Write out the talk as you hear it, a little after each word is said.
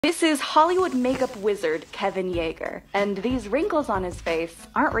This is Hollywood makeup wizard Kevin Yeager, and these wrinkles on his face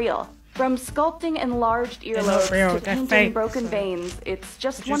aren't real. From sculpting enlarged earlobes to painting broken veins, it's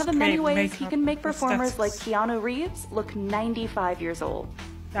just one of the many ways he can make performers like Keanu Reeves look 95 years old.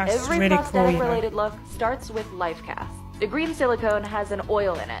 Every really prosthetic-related look starts with LifeCast. The green silicone has an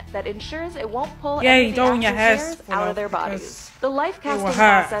oil in it that ensures it won't pull any of the actors' hairs out of their bodies. The LifeCasting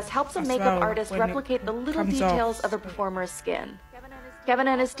process helps a makeup artist replicate the little details of a performer's skin. Kevin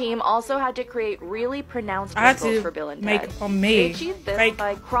and his team also had to create really pronounced wrinkles for Bill and Ted. They achieved this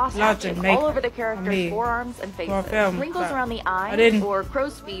by cross-hatching all over the characters' forearms and faces. Wrinkles around the eyes or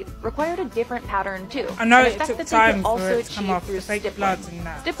crow's feet required a different pattern too. I know an it effect took that time they could for also it to come achieve off through the fake stippling. bloods and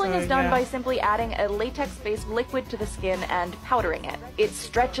that. Stippling is done by simply adding a latex-based liquid to the skin and powdering it. It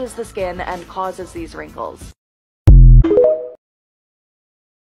stretches the skin and causes these wrinkles.